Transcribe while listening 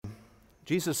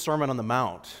Jesus' Sermon on the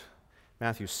Mount,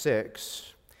 Matthew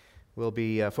 6. We'll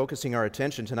be focusing our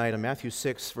attention tonight on Matthew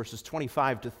 6, verses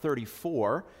 25 to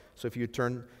 34. So if you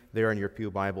turn there in your pew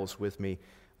Bibles with me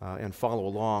and follow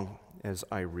along as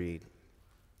I read.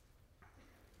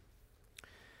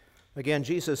 Again,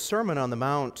 Jesus' Sermon on the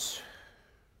Mount.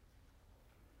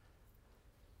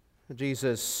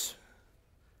 Jesus,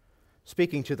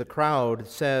 speaking to the crowd,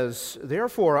 says,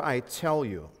 "Therefore I tell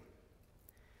you,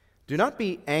 do not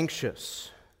be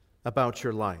anxious about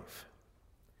your life,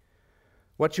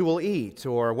 what you will eat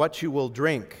or what you will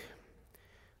drink,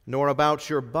 nor about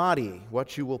your body,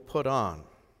 what you will put on.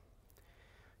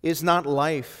 Is not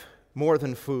life more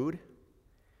than food,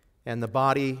 and the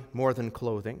body more than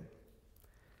clothing?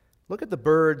 Look at the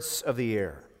birds of the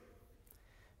air.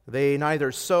 They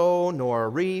neither sow nor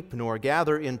reap nor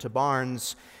gather into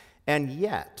barns, and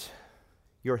yet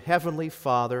your heavenly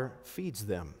Father feeds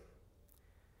them.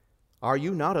 Are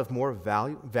you not of more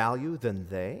value than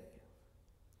they?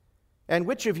 And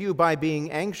which of you, by being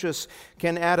anxious,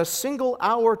 can add a single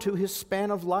hour to his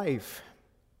span of life?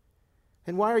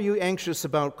 And why are you anxious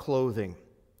about clothing?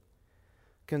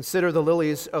 Consider the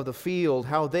lilies of the field,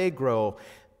 how they grow.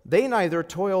 They neither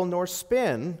toil nor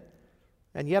spin,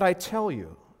 and yet I tell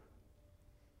you,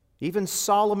 even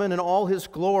Solomon in all his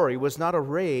glory was not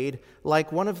arrayed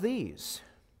like one of these.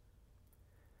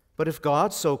 But if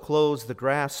God so clothes the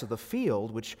grass of the field,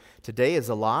 which today is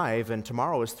alive and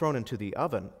tomorrow is thrown into the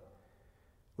oven,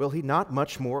 will he not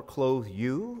much more clothe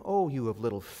you, O you of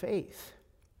little faith?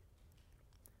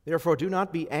 Therefore do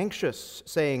not be anxious,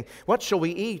 saying, what shall we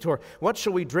eat, or what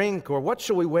shall we drink, or what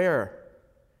shall we wear?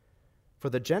 For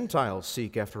the Gentiles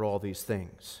seek after all these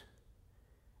things,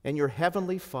 and your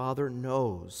heavenly Father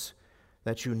knows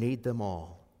that you need them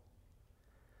all.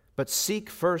 But seek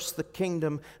first the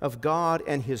kingdom of God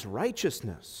and his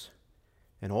righteousness,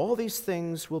 and all these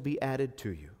things will be added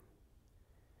to you.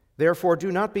 Therefore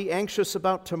do not be anxious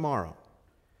about tomorrow,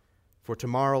 for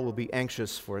tomorrow will be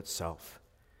anxious for itself.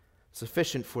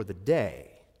 Sufficient for the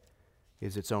day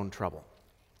is its own trouble."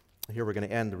 Here we're going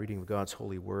to end the reading of God's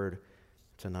holy word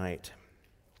tonight.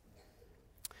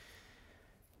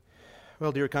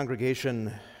 Well, dear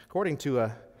congregation, according to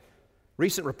a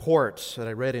recent report that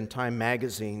I read in Time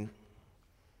magazine,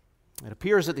 it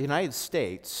appears that the United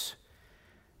States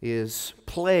is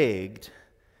plagued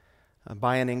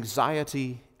by an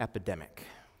anxiety epidemic.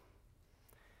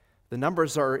 The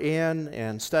numbers are in,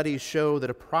 and studies show that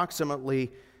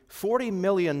approximately 40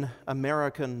 million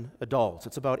American adults,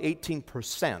 it's about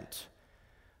 18%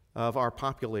 of our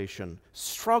population,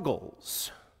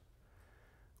 struggles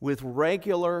with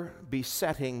regular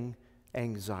besetting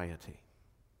anxiety.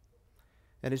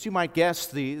 And as you might guess,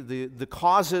 the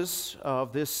causes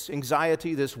of this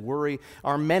anxiety, this worry,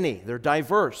 are many. They're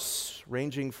diverse,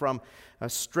 ranging from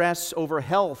stress over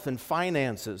health and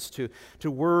finances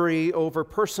to worry over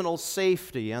personal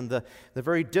safety and the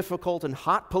very difficult and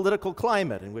hot political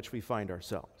climate in which we find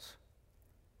ourselves.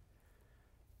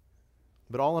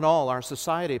 But all in all, our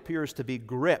society appears to be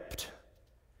gripped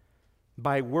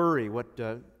by worry, what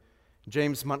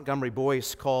James Montgomery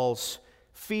Boyce calls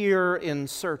fear in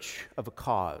search of a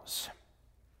cause.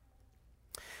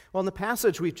 Well, in the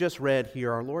passage we've just read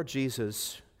here, our Lord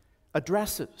Jesus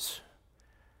addresses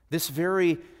this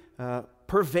very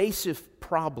pervasive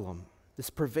problem, this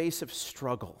pervasive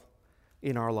struggle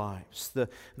in our lives,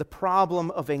 the problem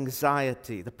of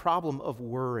anxiety, the problem of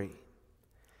worry.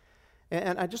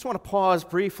 And I just want to pause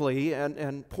briefly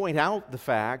and point out the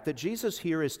fact that Jesus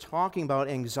here is talking about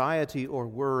anxiety or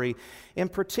worry, in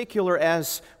particular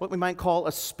as what we might call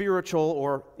a spiritual,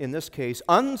 or in this case,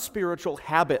 unspiritual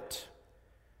habit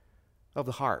of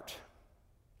the heart.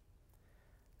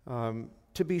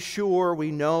 To be sure,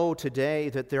 we know today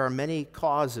that there are many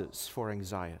causes for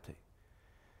anxiety,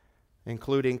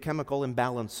 including chemical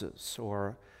imbalances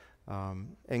or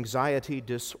anxiety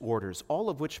disorders, all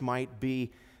of which might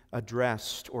be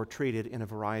addressed or treated in a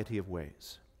variety of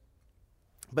ways.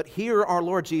 But here our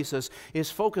Lord Jesus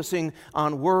is focusing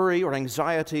on worry or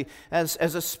anxiety as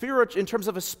a spirit, in terms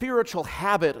of a spiritual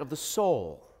habit of the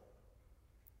soul.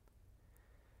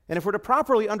 And if we're to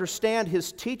properly understand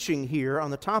his teaching here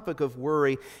on the topic of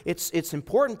worry, it's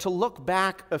important to look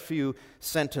back a few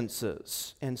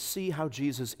sentences and see how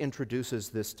Jesus introduces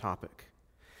this topic.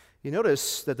 You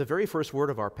notice that the very first word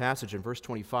of our passage in verse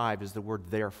 25 is the word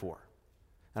therefore.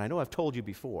 And I know I've told you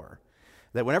before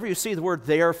that whenever you see the word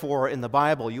therefore in the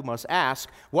Bible, you must ask,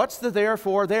 what's the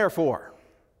therefore there for?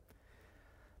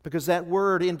 Because that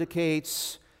word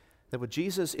indicates that what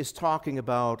Jesus is talking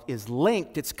about is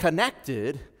linked, it's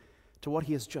connected to what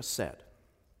he has just said.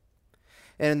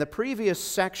 And in the previous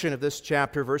section of this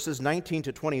chapter, verses 19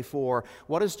 to 24,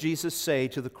 what does Jesus say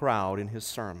to the crowd in his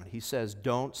sermon? He says,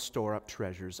 don't store up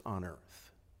treasures on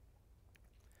earth.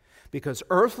 Because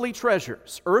earthly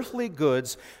treasures, earthly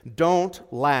goods don't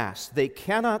last. They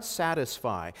cannot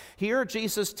satisfy. Here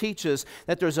Jesus teaches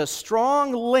that there's a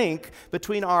strong link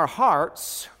between our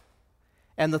hearts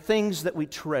and the things that we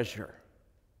treasure.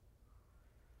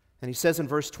 And he says in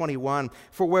verse 21,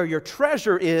 for where your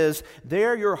treasure is,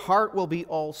 there your heart will be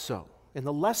also. And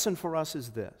the lesson for us is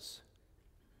this.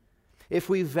 If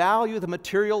we value the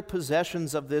material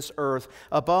possessions of this earth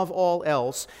above all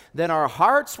else, then our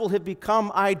hearts will have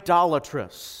become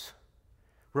idolatrous,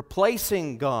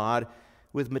 replacing God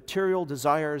with material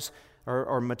desires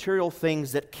or material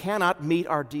things that cannot meet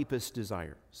our deepest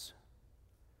desires.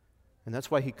 And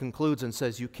that's why he concludes and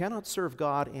says, you cannot serve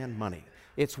God and money.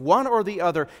 It's one or the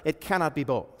other. It cannot be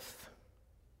both.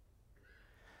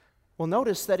 Well,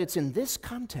 notice that it's in this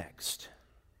context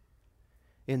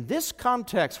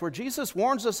where Jesus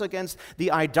warns us against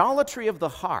the idolatry of the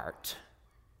heart,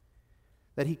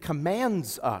 that he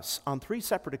commands us on 3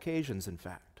 separate occasions, in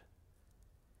fact,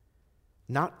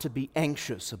 not to be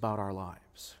anxious about our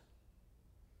lives.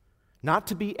 Not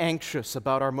to be anxious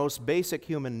about our most basic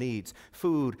human needs,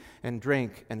 food and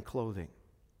drink and clothing.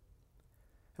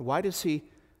 And why does he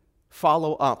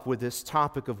follow up with this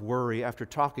topic of worry after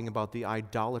talking about the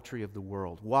idolatry of the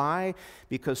world? Why?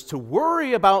 Because to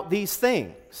worry about these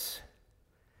things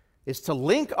is to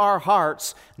link our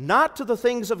hearts not to the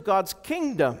things of God's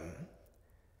kingdom,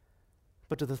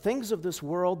 but to the things of this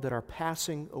world that are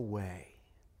passing away.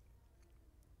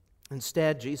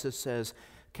 Instead, Jesus says,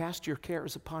 cast your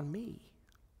cares upon me.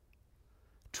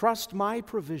 Trust my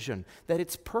provision, that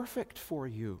it's perfect for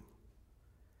you.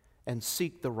 And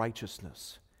seek the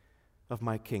righteousness of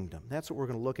my kingdom. That's what we're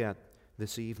going to look at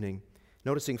this evening.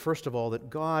 Noticing, first of all, that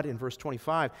God, in verse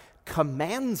 25,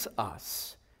 commands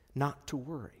us not to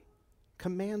worry.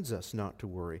 Commands us not to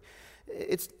worry.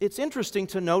 It's interesting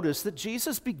to notice that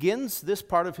Jesus begins this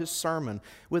part of his sermon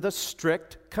with a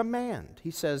strict command.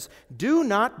 He says, do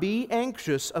not be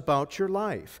anxious about your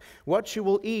life, what you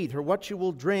will eat or what you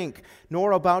will drink,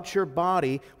 nor about your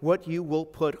body, what you will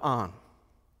put on.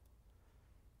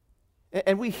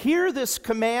 And we hear this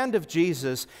command of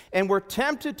Jesus, and we're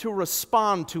tempted to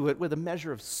respond to it with a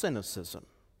measure of cynicism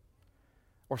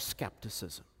or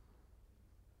skepticism.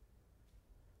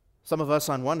 Some of us,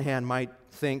 on one hand, might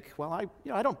think, well,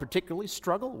 I don't particularly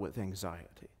struggle with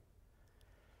anxiety.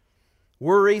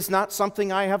 Worry's not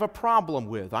something I have a problem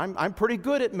with. I'm pretty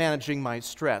good at managing my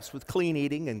stress with clean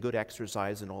eating and good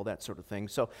exercise and all that sort of thing.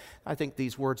 So I think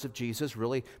these words of Jesus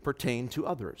really pertain to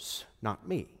others, not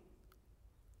me.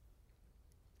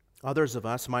 Others of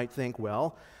us might think,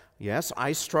 well, yes,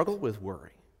 I struggle with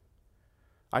worry.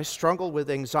 I struggle with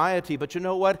anxiety, but you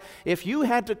know what? If you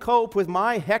had to cope with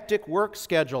my hectic work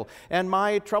schedule and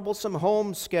my troublesome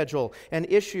home schedule and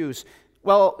issues,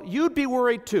 well, you'd be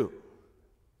worried too.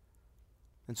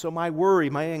 And so my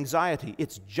worry, my anxiety,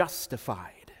 it's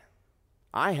justified.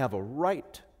 I have a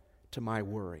right to my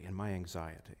worry and my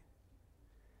anxiety.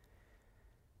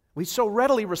 We so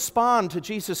readily respond to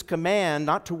Jesus' command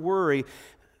not to worry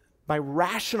by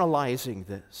rationalizing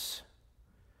this,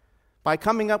 by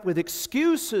coming up with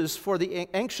excuses for the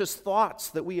anxious thoughts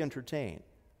that we entertain.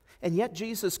 And yet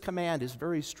Jesus' command is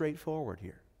very straightforward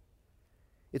here.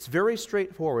 It's very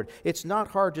straightforward. It's not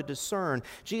hard to discern.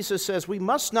 Jesus says we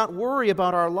must not worry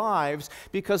about our lives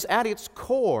because at its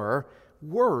core,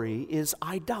 worry is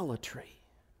idolatry.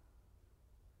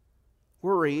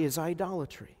 Worry is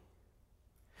idolatry.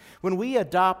 When we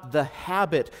adopt the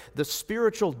habit, the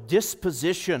spiritual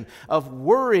disposition of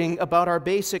worrying about our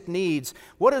basic needs,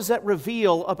 what does that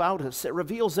reveal about us? It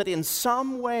reveals that in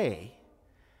some way,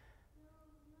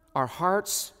 our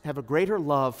hearts have a greater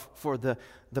love for the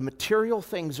material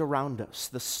things around us,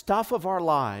 the stuff of our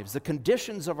lives, the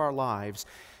conditions of our lives,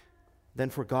 than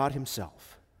for God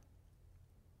Himself.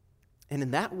 And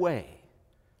in that way,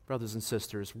 brothers and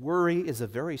sisters, worry is a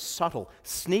very subtle,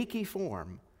 sneaky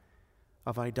form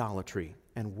of idolatry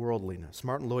and worldliness.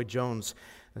 Martin Lloyd-Jones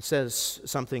says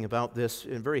something about this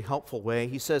in a very helpful way.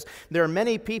 He says, there are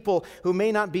many people who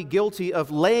may not be guilty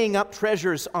of laying up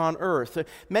treasures on earth.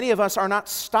 Many of us are not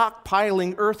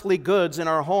stockpiling earthly goods in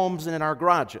our homes and in our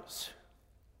garages.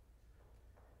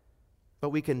 But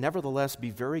we can nevertheless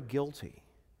be very guilty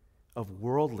of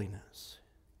worldliness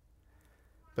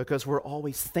because we're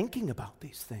always thinking about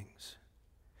these things.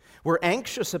 We're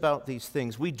anxious about these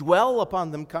things. We dwell upon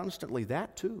them constantly.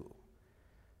 That, too,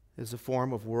 is a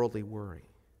form of worldly worry.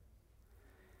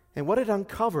 And what it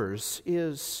uncovers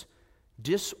is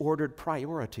disordered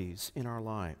priorities in our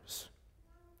lives.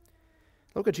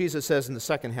 Look what Jesus says in the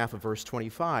second half of verse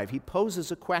 25. He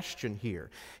poses a question here.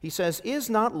 He says, "Is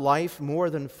not life more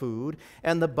than food,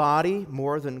 and the body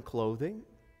more than clothing?"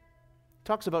 He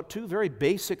talks about two very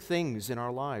basic things in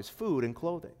our lives, food and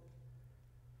clothing.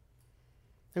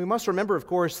 And we must remember, of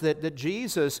course, that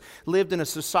Jesus lived in a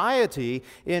society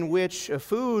in which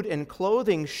food and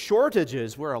clothing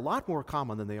shortages were a lot more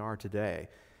common than they are today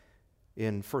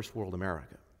in first world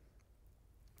America.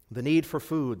 The need for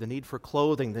food, the need for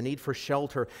clothing, the need for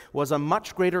shelter was a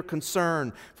much greater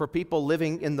concern for people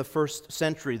living in the first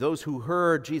century, those who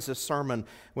heard Jesus' sermon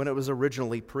when it was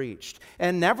originally preached.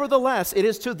 And nevertheless, it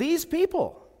is to these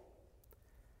people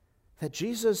that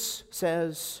Jesus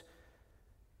says,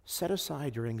 set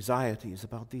aside your anxieties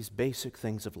about these basic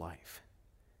things of life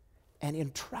and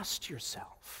entrust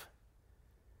yourself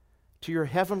to your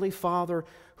heavenly Father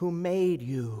who made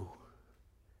you.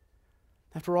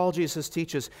 After all, Jesus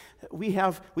teaches, we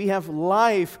have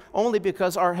life only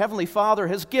because our Heavenly Father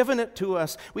has given it to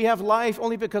us. We have life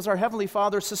only because our Heavenly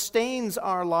Father sustains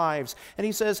our lives. And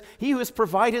He says, He who has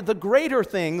provided the greater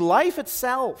thing, life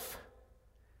itself,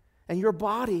 and your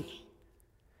body,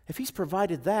 if He's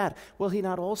provided that, will He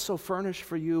not also furnish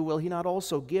for you, will He not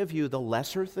also give you the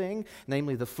lesser thing,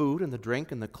 namely the food and the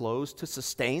drink and the clothes to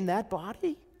sustain that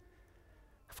body?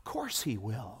 Of course He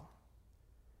will.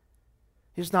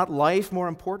 Is not life more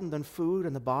important than food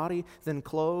and the body, than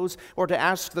clothes? Or to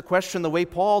ask the question the way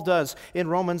Paul does in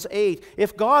Romans 8,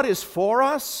 if God is for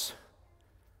us,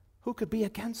 who could be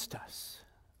against us?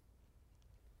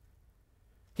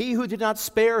 He who did not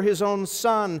spare His own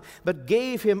Son, but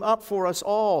gave Him up for us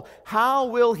all, how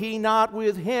will He not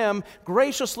with Him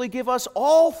graciously give us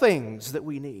all things that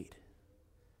we need?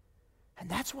 And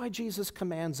that's why Jesus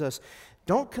commands us,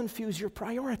 don't confuse your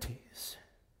priorities.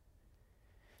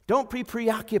 Don't be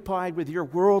preoccupied with your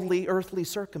worldly, earthly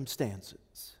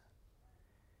circumstances.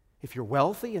 If you're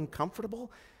wealthy and comfortable,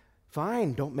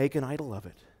 fine, don't make an idol of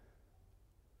it.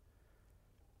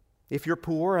 If you're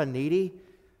poor and needy,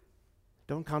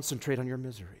 don't concentrate on your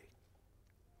misery.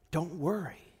 Don't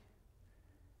worry.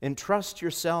 Entrust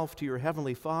yourself to your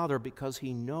Heavenly Father because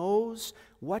He knows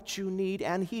what you need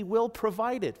and He will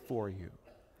provide it for you.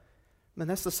 And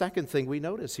that's the second thing we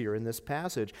notice here in this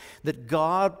passage, that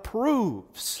God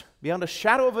proves, beyond a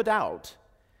shadow of a doubt,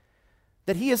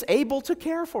 that He is able to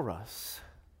care for us.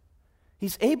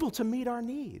 He's able to meet our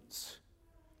needs.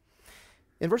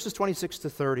 In verses 26 to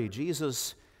 30,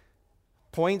 Jesus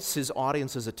points His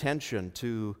audience's attention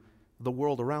to the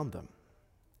world around them.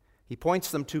 He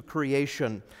points them to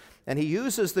creation, and He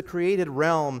uses the created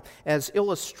realm as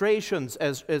illustrations,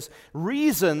 as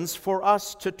reasons for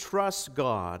us to trust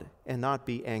God and not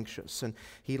be anxious. And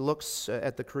He looks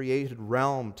at the created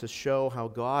realm to show how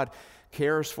God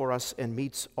cares for us and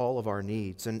meets all of our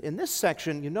needs. And in this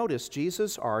section, you notice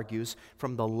Jesus argues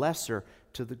from the lesser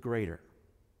to the greater.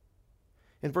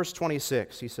 In verse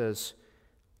 26, He says,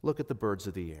 look at the birds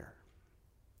of the air.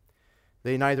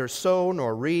 They neither sow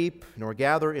nor reap nor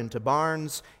gather into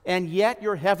barns, and yet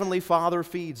your heavenly Father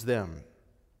feeds them.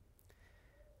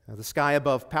 Now, the sky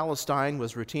above Palestine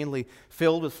was routinely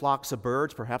filled with flocks of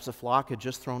birds. Perhaps a flock had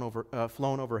just flown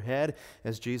overhead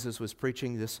as Jesus was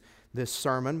preaching this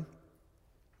sermon.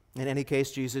 In any case,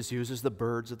 Jesus uses the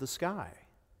birds of the sky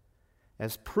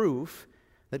as proof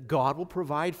that God will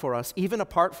provide for us even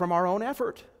apart from our own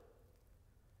effort.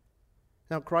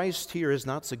 Now, Christ here is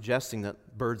not suggesting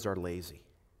that birds are lazy.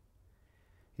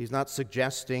 He's not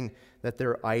suggesting that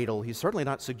they're idle. He's certainly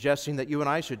not suggesting that you and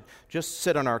I should just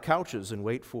sit on our couches and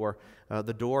wait for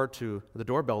the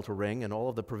doorbell to ring and all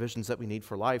of the provisions that we need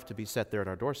for life to be set there at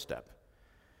our doorstep.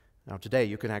 Now, today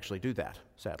you can actually do that,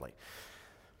 sadly.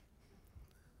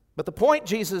 But the point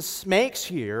Jesus makes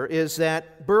here is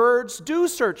that birds do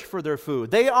search for their food.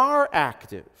 They are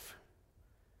active.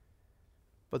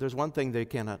 But there's one thing they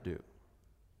cannot do.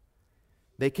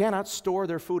 They cannot store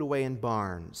their food away in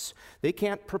barns. They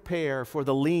can't prepare for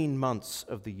the lean months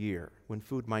of the year when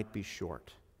food might be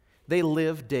short. They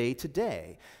live day to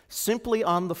day, simply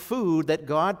on the food that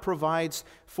God provides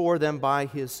for them by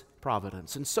His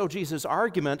providence. And so Jesus'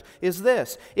 argument is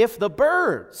this: if the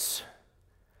birds,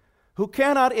 who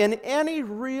cannot in any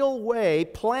real way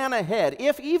plan ahead,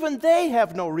 if even they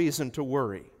have no reason to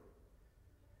worry,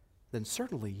 then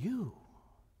certainly you,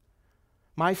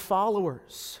 my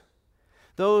followers,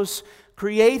 those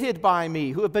created by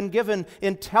me, who have been given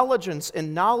intelligence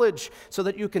and knowledge so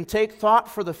that you can take thought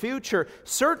for the future,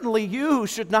 certainly you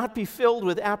should not be filled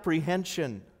with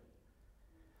apprehension.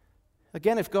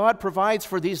 Again, if God provides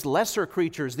for these lesser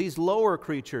creatures, these lower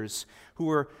creatures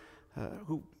who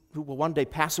will one day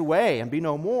pass away and be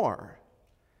no more,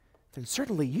 then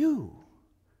certainly you,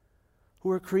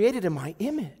 who are created in my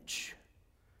image,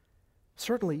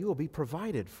 certainly you will be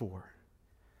provided for.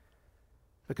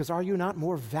 Because are you not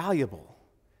more valuable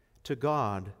to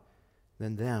God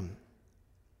than them?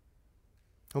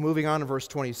 Well, moving on to verse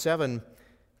 27,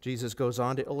 Jesus goes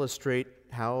on to illustrate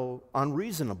how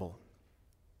unreasonable,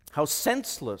 how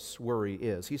senseless worry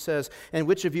is. He says, "And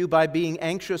which of you, by being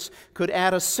anxious, could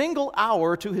add a single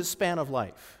hour to his span of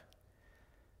life?"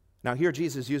 Now here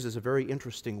Jesus uses a very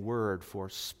interesting word for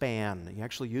span. He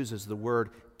actually uses the word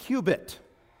cubit.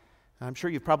 I'm sure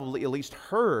you've probably at least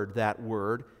heard that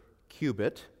word,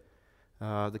 cubit.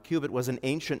 The cubit was an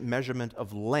ancient measurement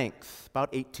of length, about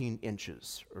 18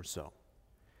 inches or so.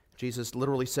 Jesus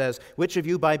literally says, "Which of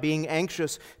you, by being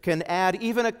anxious, can add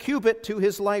even a cubit to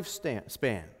his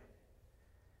lifespan?"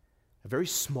 A very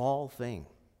small thing,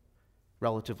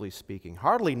 relatively speaking,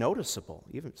 hardly noticeable,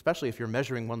 even especially if you're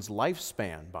measuring one's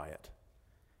lifespan by it.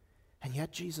 And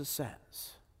yet Jesus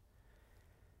says,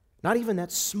 not even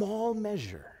that small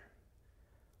measure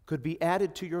could be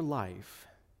added to your life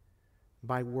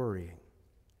by worrying.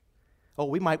 Oh,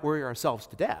 we might worry ourselves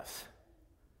to death,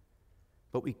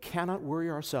 but we cannot worry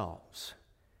ourselves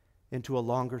into a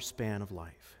longer span of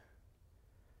life.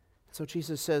 So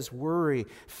Jesus says, worry,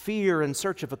 fear in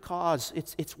search of a cause,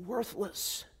 it's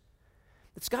worthless.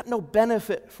 It's got no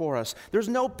benefit for us. There's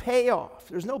no payoff.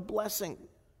 There's no blessing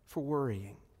for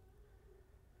worrying.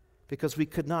 Because we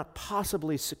could not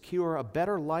possibly secure a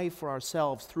better life for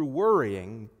ourselves through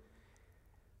worrying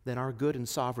than our good and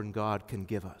sovereign God can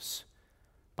give us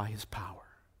by His power.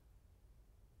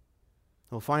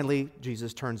 Well, finally,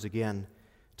 Jesus turns again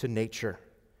to nature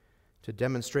to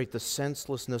demonstrate the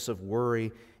senselessness of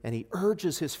worry, and He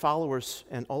urges His followers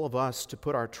and all of us to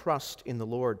put our trust in the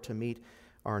Lord to meet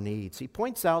our needs. He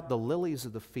points out the lilies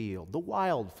of the field, the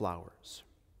wildflowers,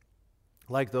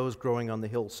 like those growing on the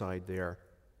hillside there.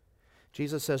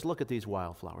 Jesus says, look at these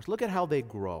wildflowers. Look at how they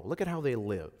grow. Look at how they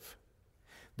live.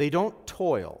 They don't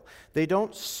toil. They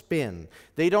don't spin.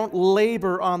 They don't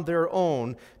labor on their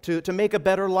own to make a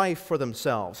better life for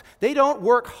themselves. They don't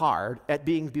work hard at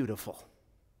being beautiful.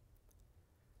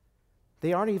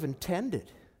 They aren't even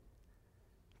tended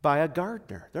by a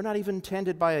gardener. They're not even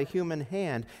tended by a human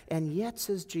hand. And yet,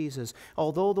 says Jesus,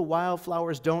 although the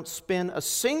wildflowers don't spin a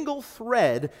single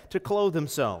thread to clothe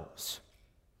themselves,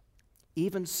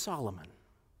 even Solomon,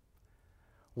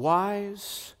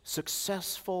 wise,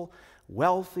 successful,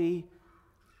 wealthy,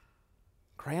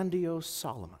 grandiose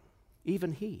Solomon,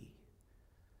 even he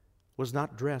was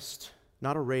not dressed,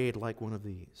 not arrayed like one of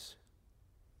these.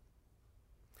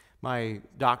 My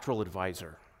doctoral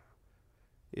advisor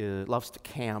loves to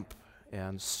camp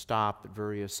and stop at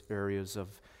various areas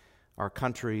of our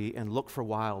country and look for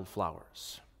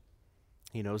wildflowers.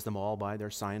 He knows them all by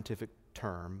their scientific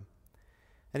term.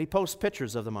 And he posts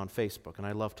pictures of them on Facebook, and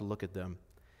I love to look at them.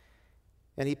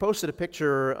 And he posted a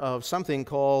picture of something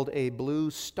called a blue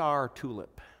star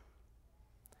tulip.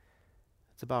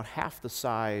 It's about half the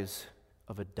size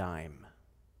of a dime.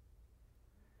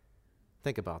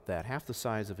 Think about that, half the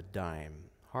size of a dime,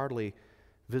 hardly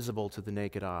visible to the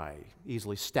naked eye,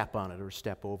 easily step on it or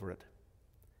step over it.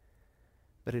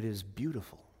 But it is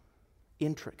beautiful,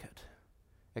 intricate,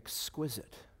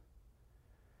 exquisite,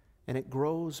 and it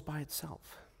grows by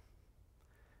itself.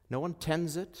 No one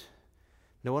tends it.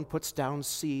 No one puts down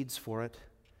seeds for it.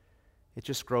 It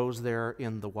just grows there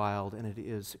in the wild, and it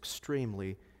is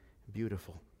extremely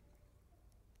beautiful.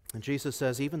 And Jesus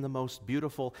says even the most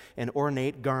beautiful and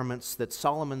ornate garments that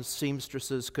Solomon's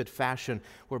seamstresses could fashion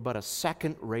were but a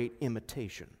second-rate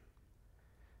imitation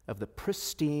of the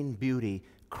pristine beauty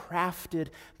crafted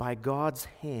by God's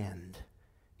hand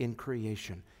in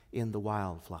creation in the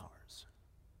wildflowers.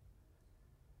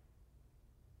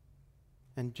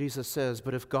 And Jesus says,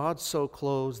 but if God so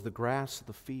clothes the grass of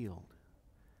the field,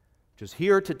 which is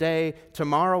here today,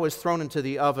 tomorrow is thrown into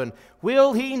the oven,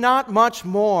 will He not much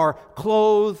more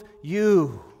clothe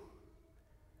you,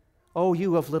 O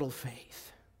you of little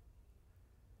faith?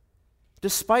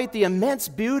 Despite the immense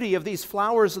beauty of these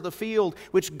flowers of the field,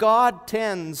 which God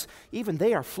tends, even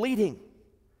they are fleeting.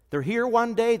 They're here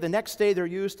one day, the next day they're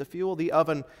used to fuel the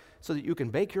oven so that you can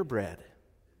bake your bread.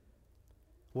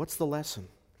 What's the lesson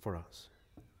for us?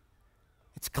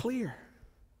 It's clear.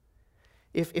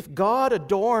 If God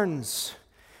adorns,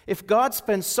 if God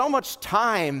spends so much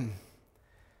time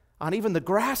on even the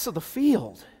grass of the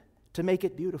field to make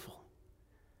it beautiful,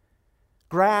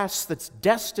 grass that's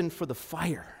destined for the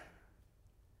fire,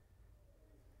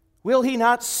 will He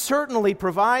not certainly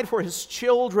provide for His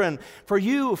children, for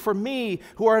you, for me,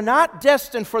 who are not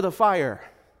destined for the fire,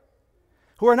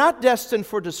 who are not destined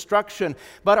for destruction,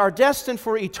 but are destined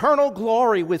for eternal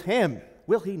glory with Him?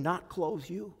 Will He not clothe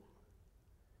you?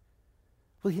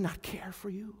 Will He not care for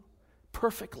you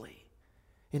perfectly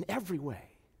in every way?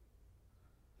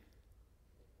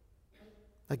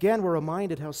 Again, we're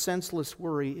reminded how senseless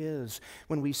worry is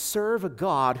when we serve a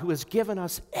God who has given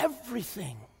us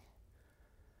everything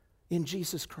in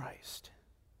Jesus Christ.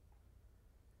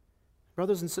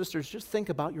 Brothers and sisters, just think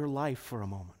about your life for a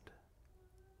moment.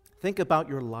 Think about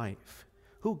your life.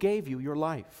 Who gave you your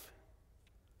life?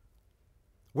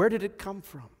 Where did it come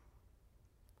from?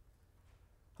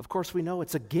 Of course, we know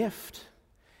it's a gift.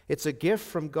 It's a gift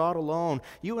from God alone.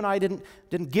 You and I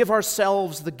didn't give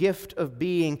ourselves the gift of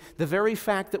being. The very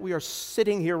fact that we are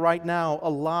sitting here right now,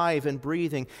 alive and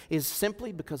breathing, is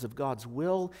simply because of God's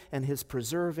will and His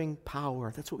preserving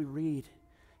power. That's what we read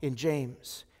in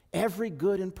James. Every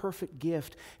good and perfect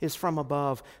gift is from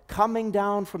above, coming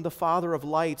down from the Father of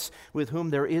lights, with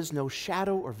whom there is no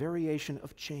shadow or variation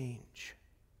of change.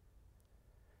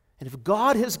 And if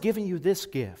God has given you this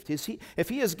gift, if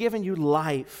He has given you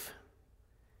life,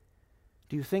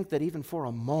 do you think that even for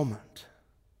a moment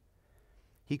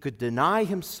He could deny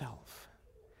Himself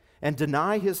and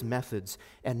deny His methods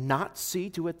and not see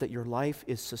to it that your life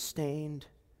is sustained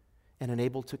and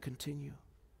enabled to continue?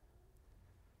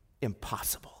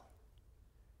 Impossible.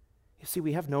 You see,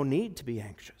 we have no need to be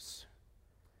anxious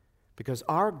because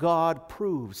our God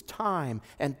proves time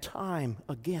and time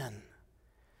again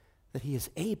that He is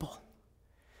able,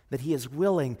 that He is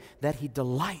willing, that He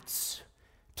delights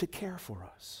to care for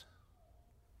us.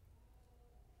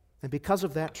 And because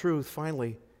of that truth,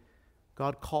 finally,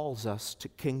 God calls us to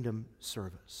kingdom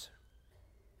service.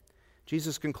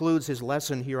 Jesus concludes His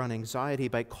lesson here on anxiety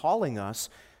by calling us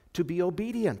to be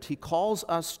obedient. He calls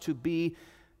us to be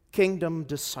kingdom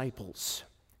disciples.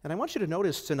 And I want you to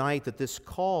notice tonight that this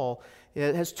call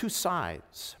has two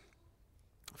sides.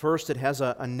 First, it has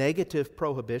a negative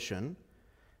prohibition,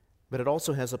 but it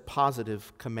also has a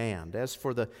positive command. As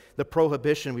for the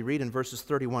prohibition, we read in verses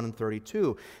 31 and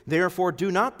 32, "Therefore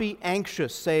do not be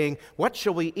anxious, saying, 'What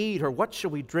shall we eat?' or 'What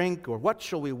shall we drink?' or 'What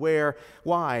shall we wear?'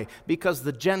 Why? Because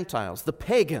the Gentiles, the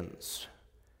pagans,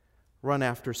 run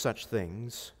after such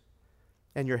things,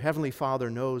 and your heavenly Father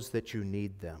knows that you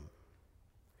need them."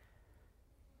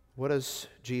 What does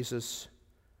Jesus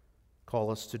call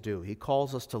us to do? He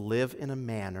calls us to live in a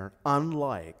manner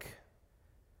unlike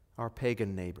our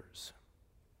pagan neighbors.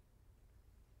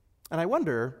 And I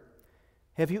wonder,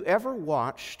 have you ever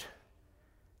watched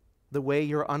the way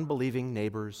your unbelieving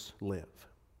neighbors live?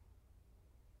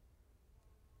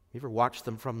 You ever watched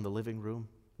them from the living room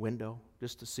window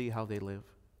just to see how they live?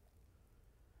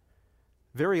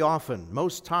 Very often,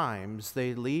 most times,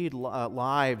 they lead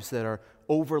lives that are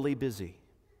overly busy.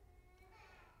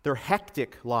 They're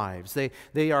hectic lives.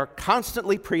 They are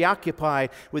constantly preoccupied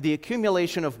with the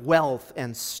accumulation of wealth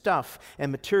and stuff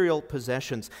and material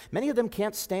possessions. Many of them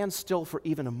can't stand still for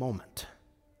even a moment.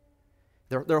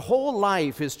 Their whole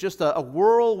life is just a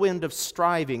whirlwind of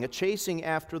striving, a chasing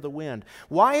after the wind.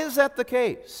 Why is that the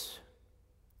case?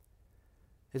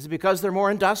 Is it because they're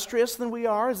more industrious than we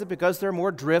are? Is it because they're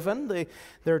more driven?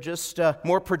 They're just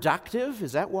more productive?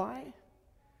 Is that why?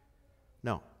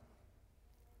 No.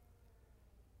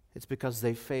 It's because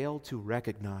they fail to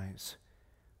recognize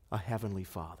a heavenly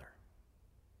Father.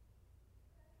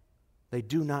 They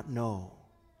do not know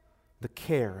the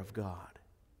care of God.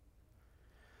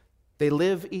 They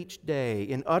live each day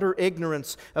in utter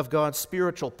ignorance of God's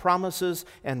spiritual promises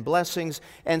and blessings.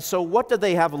 And so what do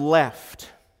they have left?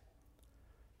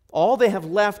 All they have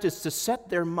left is to set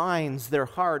their minds, their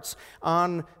hearts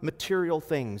on material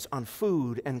things, on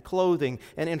food and clothing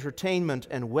and entertainment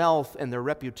and wealth and their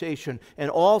reputation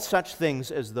and all such things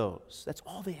as those. That's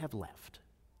all they have left.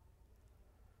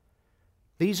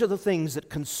 These are the things that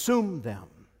consume them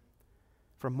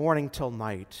from morning till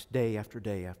night, day after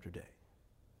day after day.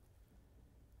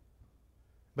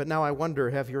 But now I wonder,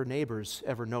 have your neighbors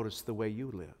ever noticed the way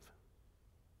you live?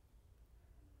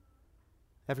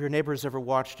 Have your neighbors ever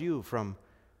watched you from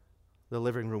the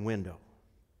living room window?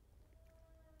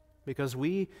 Because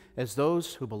we, as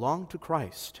those who belong to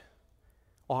Christ,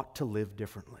 ought to live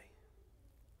differently.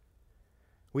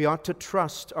 We ought to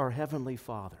trust our Heavenly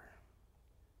Father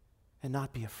and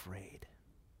not be afraid,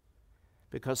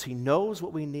 because He knows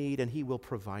what we need and He will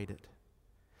provide it.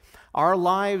 Our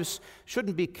lives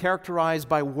shouldn't be characterized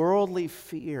by worldly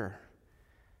fear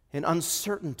and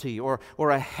uncertainty or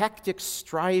a hectic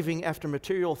striving after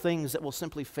material things that will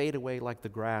simply fade away like the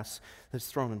grass that's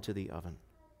thrown into the oven.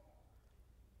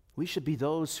 We should be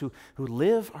those who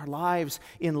live our lives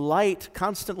in light,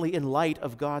 constantly in light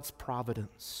of God's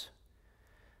providence.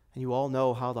 And you all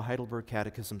know how the Heidelberg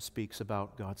Catechism speaks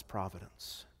about God's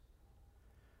providence.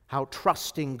 How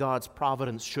trusting God's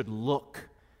providence should look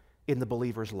in the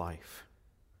believer's life.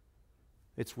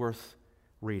 It's worth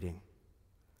reading.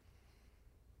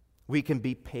 We can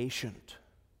be patient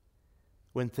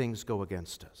when things go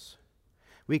against us.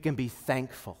 We can be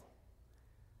thankful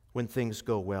when things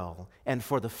go well. And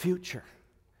for the future,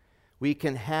 we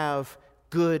can have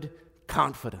good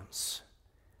confidence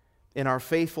in our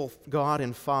faithful God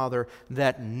and Father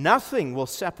that nothing will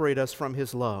separate us from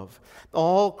His love.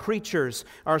 All creatures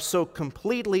are so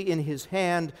completely in His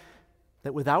hand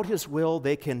that without His will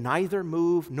they can neither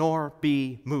move nor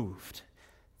be moved.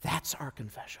 That's our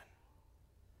confession.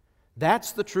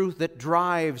 That's the truth that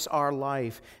drives our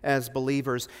life as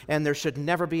believers, and there should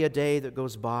never be a day that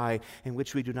goes by in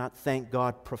which we do not thank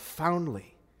God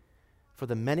profoundly for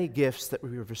the many gifts that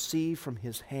we have received from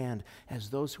His hand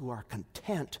as those who are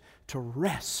content to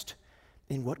rest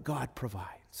in what God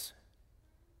provides.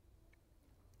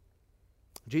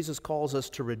 Jesus calls us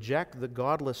to reject the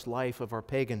godless life of our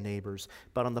pagan neighbors,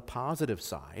 but on the positive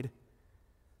side,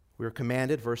 we are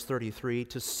commanded, verse 33,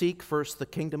 to seek first the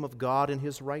kingdom of God and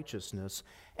His righteousness,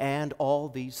 and all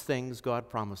these things, God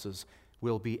promises,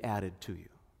 will be added to you.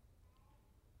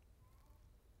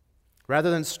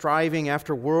 Rather than striving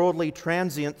after worldly,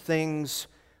 transient things,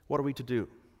 what are we to do?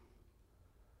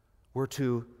 We're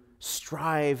to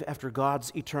strive after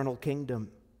God's eternal kingdom.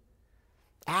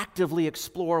 Actively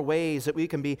explore ways that we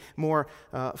can be more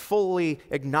fully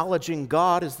acknowledging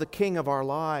God as the King of our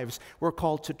lives. We're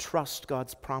called to trust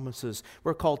God's promises.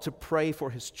 We're called to pray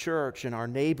for His church and our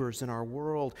neighbors and our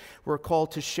world. We're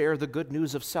called to share the good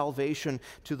news of salvation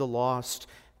to the lost.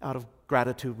 Out of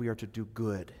gratitude, we are to do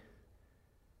good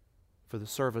for the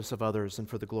service of others and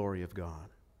for the glory of God.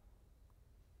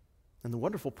 And the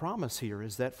wonderful promise here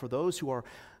is that for those who are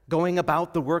going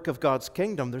about the work of God's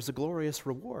kingdom, there's a glorious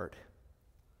reward.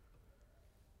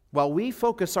 While we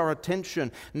focus our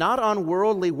attention not on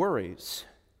worldly worries,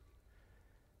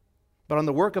 but on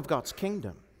the work of God's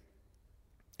kingdom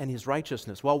and His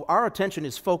righteousness, while our attention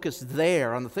is focused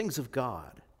there on the things of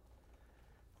God,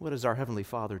 what is our Heavenly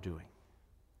Father doing?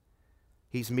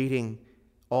 He's meeting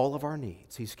all of our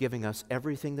needs. He's giving us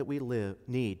everything that we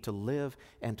need to live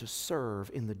and to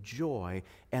serve in the joy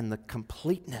and the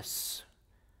completeness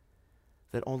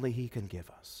that only He can give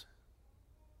us.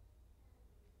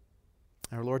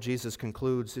 Our Lord Jesus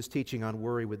concludes His teaching on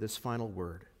worry with this final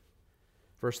word.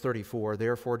 Verse 34,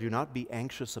 therefore do not be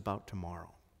anxious about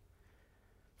tomorrow,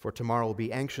 for tomorrow will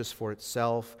be anxious for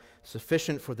itself.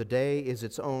 Sufficient for the day is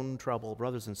its own trouble.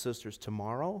 Brothers and sisters,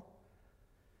 tomorrow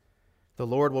the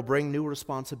Lord will bring new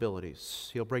responsibilities.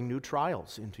 He'll bring new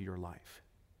trials into your life.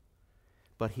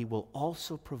 But He will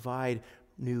also provide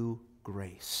new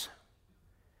grace.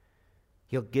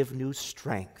 He'll give new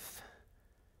strength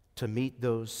to meet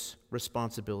those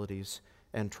responsibilities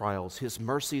and trials. His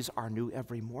mercies are new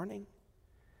every morning.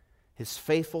 His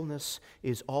faithfulness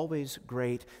is always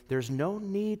great. There's no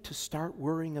need to start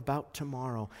worrying about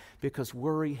tomorrow because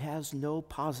worry has no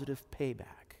positive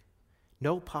payback,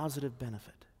 no positive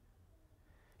benefit.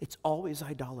 It's always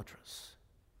idolatrous.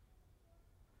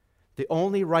 The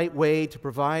only right way to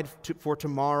provide for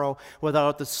tomorrow without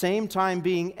at the same time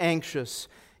being anxious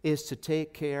is to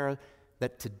take care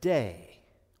that today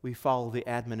we follow the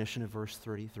admonition of verse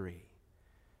 33,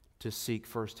 to seek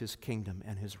first His kingdom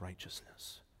and His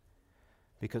righteousness.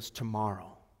 Because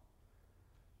tomorrow,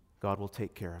 God will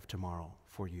take care of tomorrow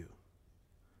for you.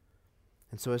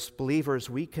 And so as believers,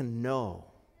 we can know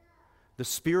the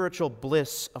spiritual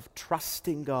bliss of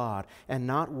trusting God and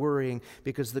not worrying,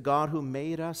 because the God who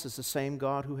made us is the same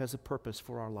God who has a purpose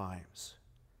for our lives.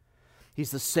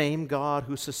 He's the same God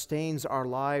who sustains our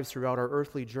lives throughout our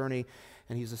earthly journey,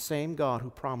 and He's the same God who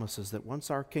promises that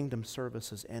once our kingdom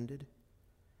service is ended,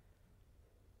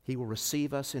 He will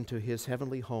receive us into His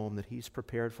heavenly home that He's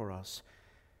prepared for us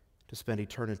to spend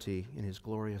eternity in His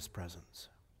glorious presence.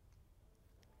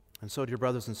 And so, dear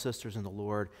brothers and sisters in the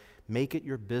Lord, make it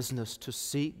your business to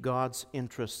seek God's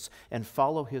interests and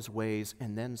follow His ways,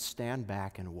 and then stand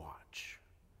back and watch.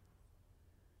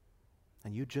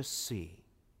 And you just see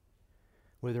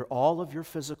whether all of your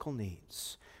physical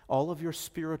needs, all of your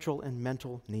spiritual and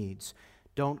mental needs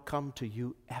don't come to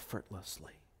you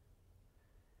effortlessly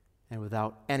and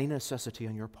without any necessity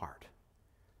on your part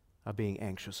of being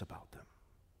anxious about them.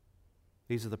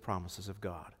 These are the promises of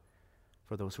God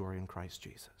for those who are in Christ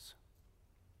Jesus.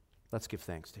 Let's give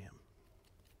thanks to Him.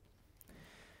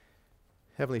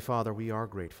 Heavenly Father, we are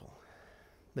grateful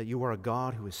that You are a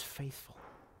God who is faithful.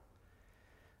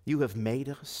 You have made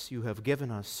us. You have given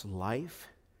us life.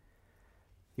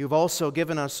 You've also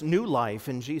given us new life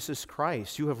in Jesus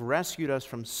Christ. You have rescued us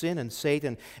from sin and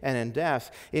Satan and in death.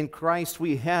 In Christ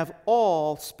we have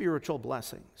all spiritual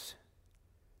blessings.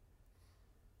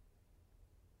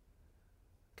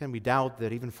 Can we doubt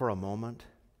that even for a moment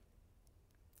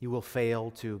you will fail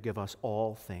to give us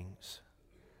all things,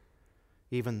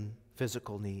 even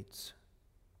physical needs?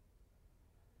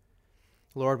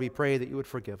 Lord, we pray that you would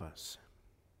forgive us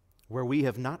where we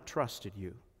have not trusted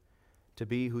you to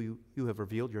be who you have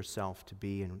revealed yourself to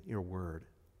be in your word.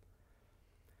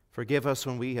 Forgive us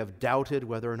when we have doubted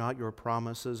whether or not your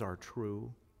promises are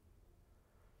true.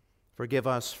 Forgive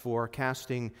us for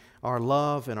casting our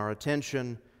love and our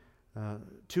attention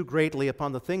too greatly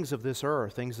upon the things of this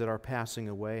earth, things that are passing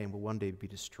away and will one day be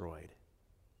destroyed.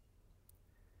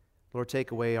 Lord,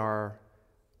 take away our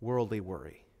worldly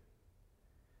worry.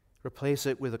 Replace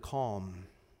it with a calm,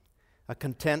 a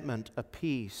contentment, a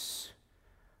peace,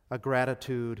 a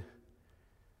gratitude,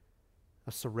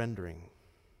 a surrendering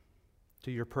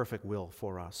to your perfect will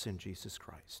for us in Jesus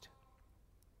Christ.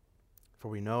 For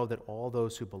we know that all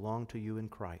those who belong to you in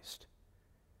Christ,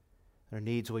 their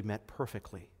needs will be met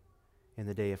perfectly in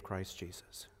the day of Christ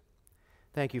Jesus.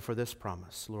 Thank you for this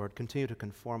promise, Lord. Continue to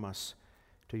conform us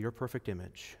to your perfect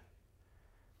image.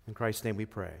 In Christ's name we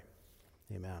pray.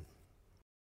 Amen.